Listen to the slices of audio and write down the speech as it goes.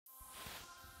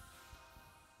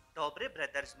Dobre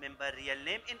brothers member real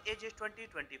name in ages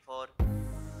 2024.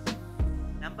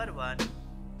 Number 1.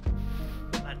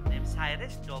 Birth name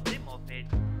Cyrus Dobre Moffat.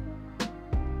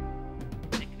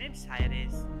 Nickname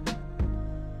Cyrus.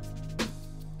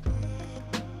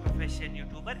 Profession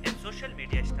YouTuber and social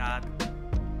media star.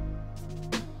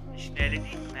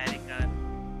 Nationality American.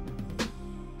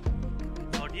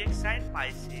 Zodiac sign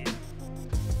Pisces.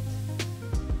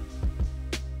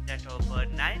 Date of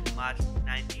birth 9 March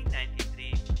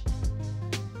 1993.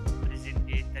 Present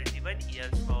age 31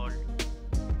 years old.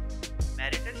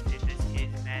 Marital status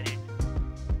is married.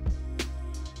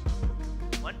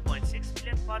 1.6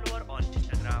 million follower on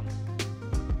Instagram.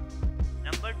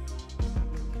 Number 2.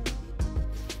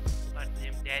 Birth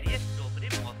name Darius Dobre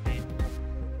Moffat.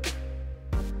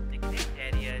 Nickname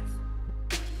Darius.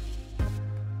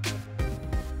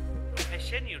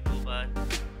 Profession YouTuber.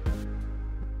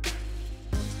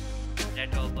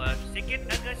 Date of birth 2nd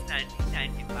August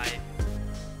 1995.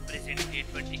 Present age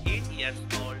 28 years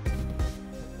old.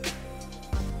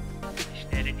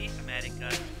 Nationality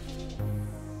American.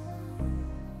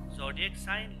 Zodiac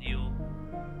sign Leo.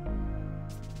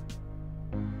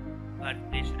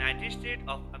 Birthplace United States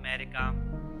of America.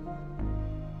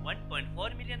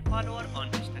 1.4 million follower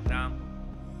on Instagram.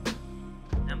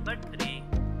 Number 3.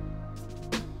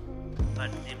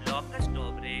 Birth name Locus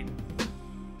Dobre.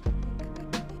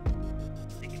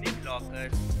 Nickname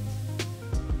Locus.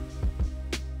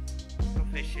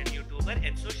 Profession YouTuber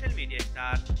and social media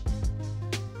star.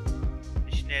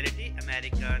 Nationality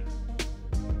American.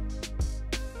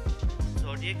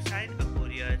 Zodiac sign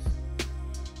Aquarius.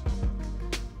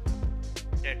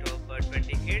 Date of birth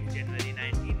 28 January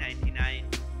 1999.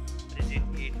 Present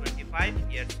age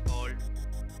 25 years old.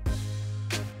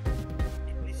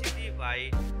 Ethnicity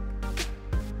white.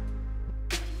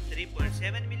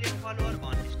 3.7 million follower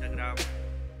on Instagram.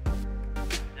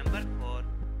 Number 4.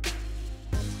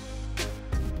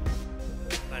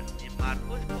 Birth name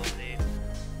Marcos Dobre.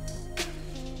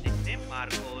 Nickname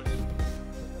Marcos.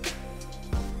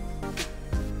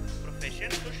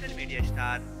 Profession social media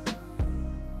star.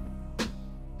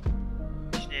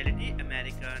 Nationality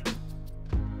American.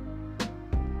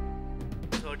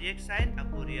 Zodiac sign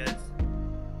Aquarius.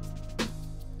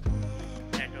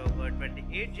 Date of birth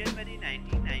 28 January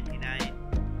 1999.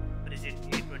 Present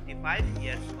age 25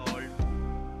 years old.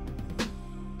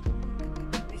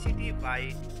 Ethnicity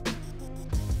white.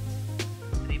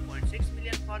 3.6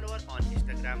 million follower on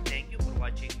Instagram. Thank you for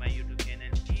watching my YouTube channel.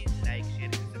 Please like, share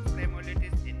and subscribe my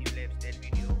latest and new lifestyle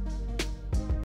video.